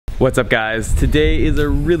What's up guys? Today is a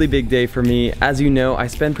really big day for me. As you know, I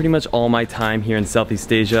spend pretty much all my time here in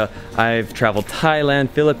Southeast Asia. I've traveled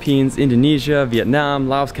Thailand, Philippines, Indonesia, Vietnam,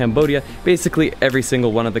 Laos, Cambodia, basically every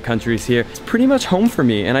single one of the countries here. It's pretty much home for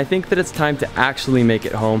me, and I think that it's time to actually make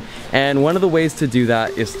it home. And one of the ways to do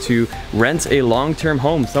that is to rent a long-term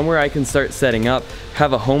home, somewhere I can start setting up,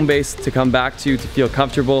 have a home base to come back to feel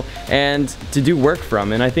comfortable, and to do work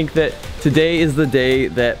from. And I think that today is the day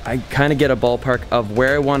that I kind of get a ballpark of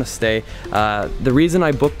where I want to stay. The reason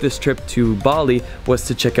I booked this trip to Bali was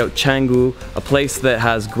to check out Canggu, a place that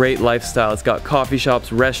has great lifestyle. It's got coffee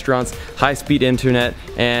shops, restaurants, high-speed internet,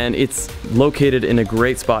 and it's located in a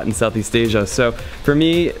great spot in Southeast Asia. So for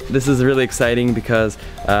me, this is really exciting because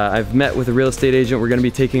I've met with a real estate agent. We're going to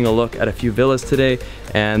be taking a look at a few villas today,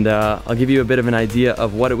 and I'll give you a bit of an idea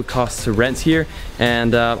of what it would cost to rent here.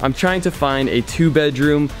 And I'm trying to find a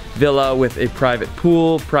 2-bedroom villa with a private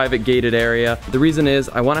pool, private gated area. The reason is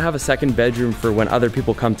I want to have a second bedroom for when other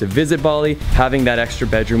people come to visit Bali. Having that extra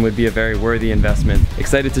bedroom would be a very worthy investment.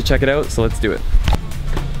 Excited to check it out, so let's do it.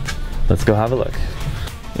 Let's go have a look.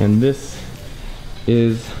 And this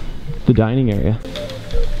is the dining area.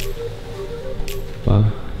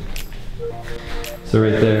 Wow. So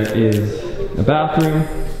right there is a bathroom,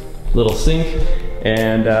 little sink,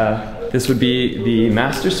 and this would be the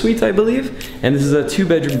master suite, I believe. And this is a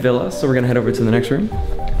 2-bedroom villa, so we're gonna head over to the next room.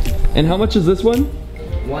 And how much is this one?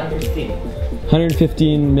 115.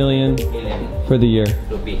 115 million for the year.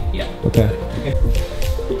 Rupee, yeah. Okay.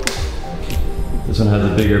 This one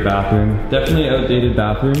has a bigger bathroom. Definitely outdated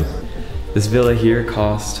bathrooms. This villa here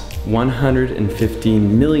cost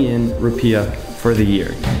 115 million rupiah for the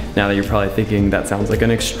year. Now that you're probably thinking that sounds like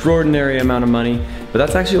an extraordinary amount of money, but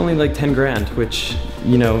that's actually only like 10 grand, which,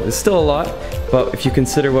 you know, is still a lot, but if you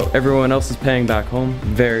consider what everyone else is paying back home,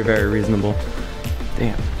 very, very reasonable.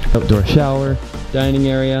 Damn. Outdoor shower, dining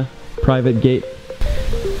area, private gate.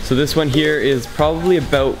 So this one here is probably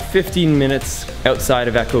about 15 minutes outside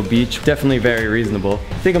of Echo Beach. Definitely very reasonable.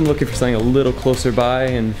 I think I'm looking for something a little closer by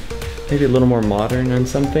and maybe a little more modern on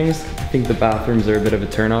some things. I think the bathrooms are a bit of a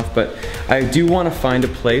turnoff, but I do want to find a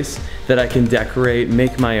place that I can decorate,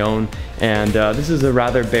 make my own, and this is a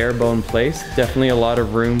rather bare bone place. Definitely a lot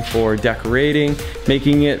of room for decorating,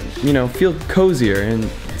 making it, you know, feel cozier, and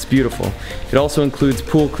it's beautiful. It also includes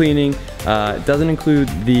pool cleaning. It doesn't include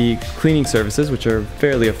the cleaning services, which are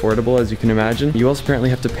fairly affordable, as you can imagine. You also apparently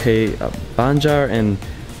have to pay banjar and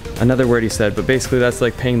another word he said, but basically that's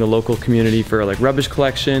like paying the local community for like rubbish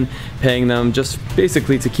collection, paying them just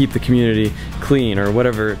basically to keep the community clean or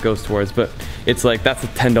whatever it goes towards. But it's like, that's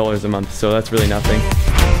 $10 a month, so that's really nothing.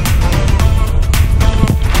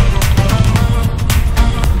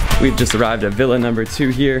 We've just arrived at villa number 2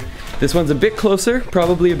 here. This one's a bit closer,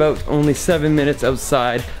 probably about only 7 minutes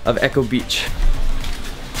outside of Echo Beach.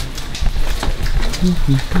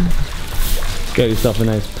 Got yourself a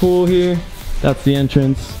nice pool here. That's the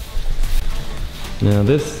entrance. Now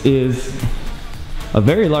this is a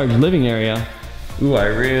very large living area. Ooh, I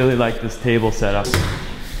really like this table setup.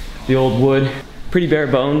 The old wood, pretty bare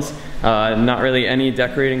bones. Not really any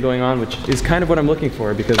decorating going on, which is kind of what I'm looking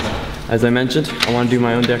for because, as I mentioned, I want to do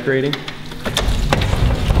my own decorating.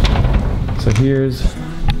 So here's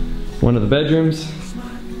one of the bedrooms.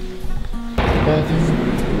 Bathroom.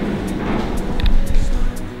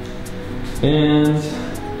 And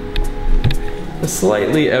a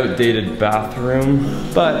slightly outdated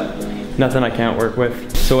bathroom, but nothing I can't work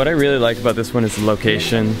with. So what I really like about this one is the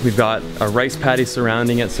location. We've got a rice paddy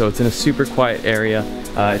surrounding it, so it's in a super quiet area.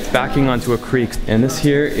 It's backing onto a creek, and this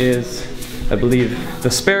here is, I believe, the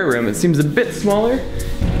spare room. It seems a bit smaller.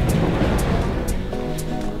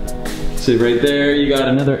 So right there, you got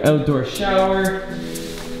another outdoor shower,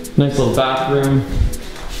 nice little bathroom.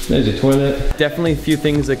 There's your toilet. Definitely a few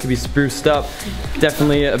things that could be spruced up.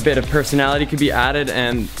 Definitely a bit of personality could be added,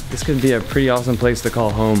 and this could be a pretty awesome place to call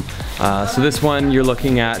home. So this one, you're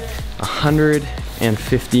looking at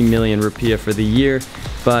 150 million rupiah for the year.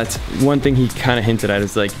 But one thing he kind of hinted at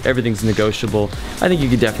is like everything's negotiable. I think you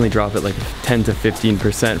could definitely drop it like 10 to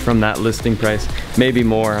 15% from that listing price, maybe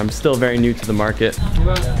more. I'm still very new to the market.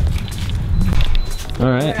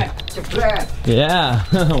 All right. Yeah.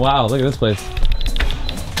 Wow, look at this place.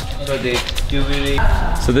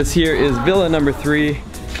 So this here is villa number 3.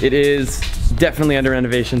 It is definitely under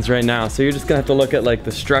renovations right now, so you're just gonna have to look at like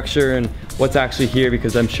the structure and what's actually here,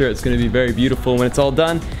 because I'm sure it's gonna be very beautiful when it's all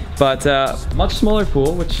done. But much smaller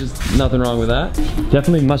pool, which is nothing wrong with that.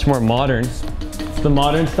 Definitely much more modern. It's the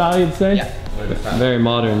modern style, you'd say? Yeah. Very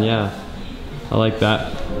modern, yeah. I like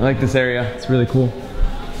that. I like this area, it's really cool.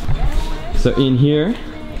 So in here,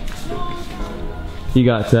 You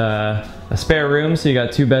got a spare room, so you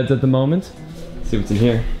got 2 beds at the moment. Let's see what's in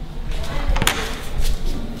here.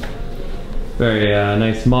 Very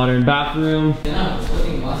nice modern bathroom.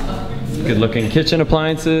 Good looking kitchen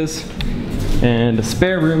appliances. And a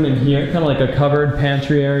spare room in here, kind of like a covered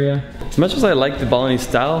pantry area. As much as I like the Balinese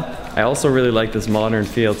style, I also really like this modern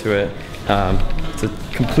feel to it. It's a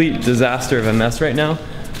complete disaster of a mess right now,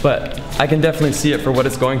 but I can definitely see it for what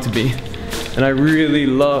it's going to be. And I really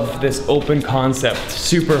love this open concept,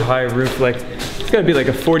 super high roof. Like, it's gotta be like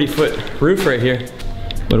a 40-foot roof right here.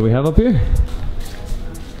 What do we have up here?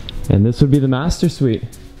 And this would be the master suite.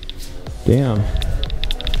 Damn.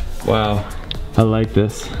 Wow, I like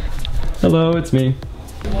this. Hello, it's me.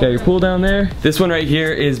 Got your pool down there. This one right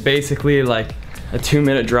here is basically like a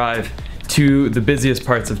 2-minute drive to the busiest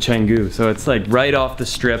parts of Canggu. So it's like right off the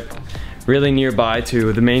strip, really nearby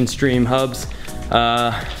to the mainstream hubs.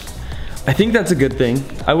 I think that's a good thing.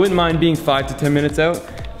 I wouldn't mind being 5 to 10 minutes out,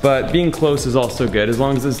 but being close is also good. As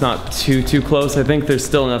long as it's not too close, I think there's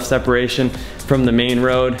still enough separation from the main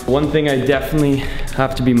road. One thing I definitely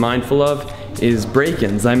have to be mindful of is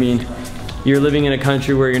break-ins. I mean, you're living in a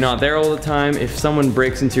country where you're not there all the time. If someone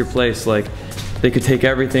breaks into your place, like, they could take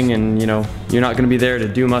everything and, you know, you're not gonna be there to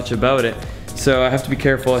do much about it. So I have to be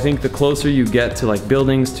careful. I think the closer you get to like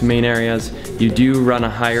buildings, to main areas, you do run a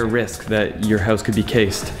higher risk that your house could be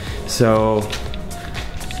cased. So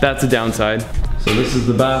that's a downside. So this is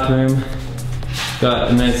the bathroom.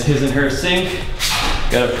 Got a nice his and her sink.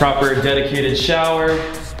 Got a proper dedicated shower.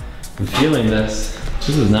 I'm feeling this.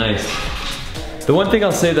 This is nice. The one thing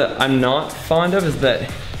I'll say that I'm not fond of is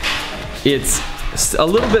that it's a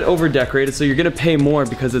little bit over decorated, so you're gonna pay more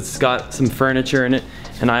because it's got some furniture in it,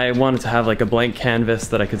 and I wanted to have like a blank canvas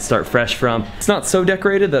that I could start fresh from. It's not so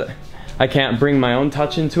decorated that I can't bring my own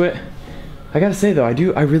touch into it. I gotta say though, I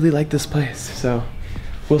really like this place, so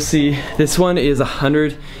we'll see. This one is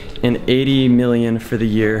 180 million for the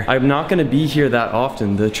year. I'm not gonna be here that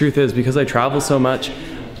often. The truth is, because I travel so much,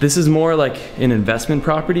 this is more like an investment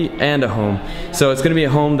property and a home. So it's gonna be a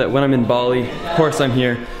home that when I'm in Bali, of course I'm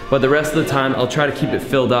here, but the rest of the time I'll try to keep it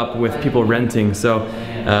filled up with people renting. So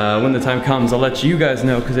when the time comes, I'll let you guys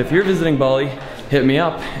know, because if you're visiting Bali, hit me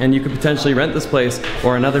up and you could potentially rent this place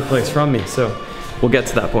or another place from me. So we'll get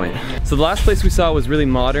to that point. So the last place we saw was really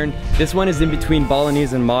modern. This one is in between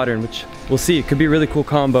Balinese and modern, which we'll see. It could be a really cool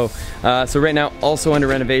combo. So right now, also under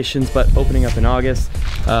renovations, but opening up in August.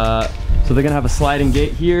 So they're gonna have a sliding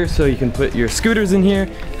gate here, so you can put your scooters in here,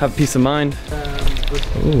 have peace of mind.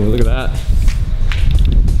 Ooh, look at that.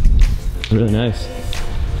 Really nice.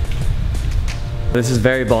 This is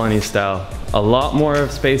very Balinese style. A lot more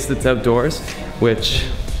of space that's outdoors, which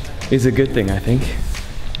is a good thing, I think.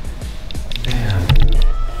 Damn.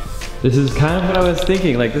 This is kind of what I was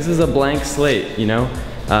thinking. Like, this is a blank slate, you know?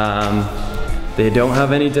 They don't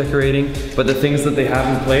have any decorating, but the things that they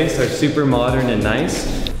have in place are super modern and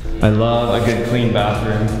nice. I love a good clean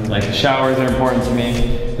bathroom. Like, showers are important to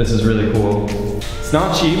me. This is really cool. It's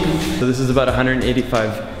not cheap, so this is about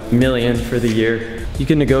 185 million for the year. You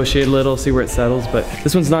can negotiate a little, see where it settles, but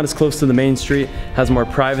this one's not as close to the main street, has more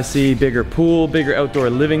privacy, bigger pool, bigger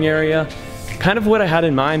outdoor living area. Kind of what I had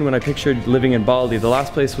in mind when I pictured living in Bali. The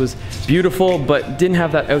last place was beautiful, but didn't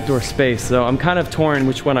have that outdoor space, so I'm kind of torn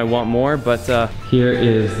which one I want more, but here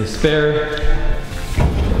is the spare.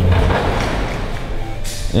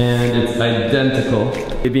 And it's identical.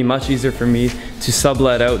 It'd be much easier for me to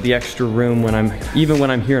sublet out the extra room even when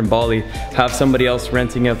I'm here in Bali, have somebody else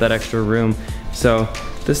renting out that extra room. So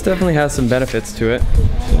this definitely has some benefits to it.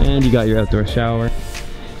 And you got your outdoor shower.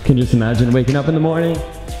 You can just imagine waking up in the morning,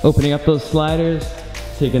 opening up those sliders,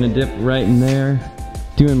 taking a dip right in there,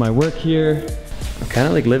 doing my work here. I'm kind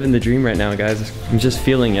of like living the dream right now, guys. I'm just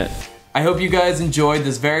feeling it. I hope you guys enjoyed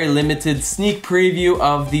this very limited sneak preview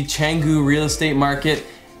of the Canggu real estate market.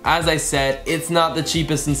 As I said, it's not the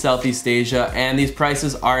cheapest in Southeast Asia, and these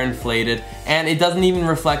prices are inflated, and it doesn't even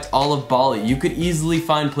reflect all of Bali. You could easily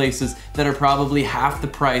find places that are probably half the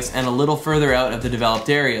price and a little further out of the developed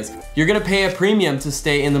areas. You're gonna pay a premium to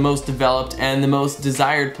stay in the most developed and the most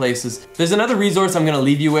desired places. There's another resource I'm gonna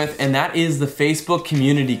leave you with, and that is the Facebook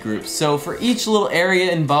community groups. So for each little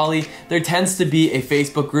area in Bali, there tends to be a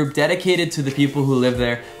Facebook group dedicated to the people who live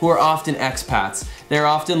there, who are often expats. They're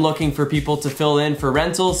often looking for people to fill in for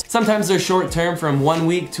rentals. Sometimes they're short term, from 1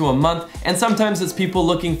 week to a month, and sometimes it's people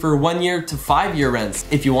looking for 1 year to 5 year rents.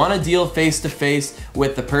 If you wanna deal face to face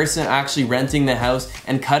with the person actually renting the house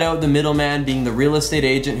and cut out the middleman being the real estate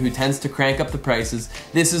agent who tends to crank up the prices,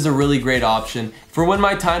 this is a really great option. For when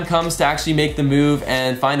my time comes to actually make the move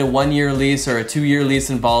and find a 1 year lease or a 2 year lease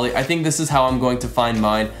in Bali, I think this is how I'm going to find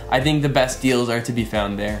mine. I think the best deals are to be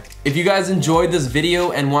found there. If you guys enjoyed this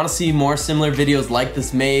video and want to see more similar videos like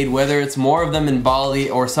this made, whether it's more of them in Bali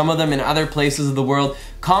or some of them in other places of the world,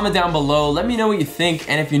 comment down below, let me know what you think,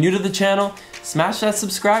 and if you're new to the channel, smash that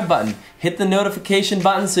subscribe button. Hit the notification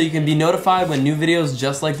button so you can be notified when new videos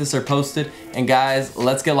just like this are posted. And guys,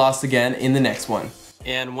 let's get lost again in the next one.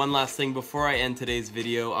 And one last thing before I end today's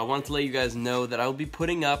video, I want to let you guys know that I will be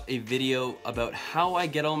putting up a video about how I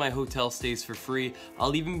get all my hotel stays for free.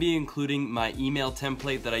 I'll even be including my email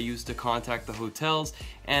template that I use to contact the hotels,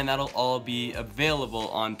 and that'll all be available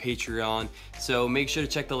on Patreon. So make sure to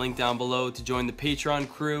check the link down below to join the Patreon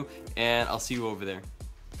crew, and I'll see you over there.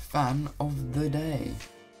 Fun of the day.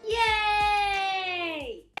 Yay!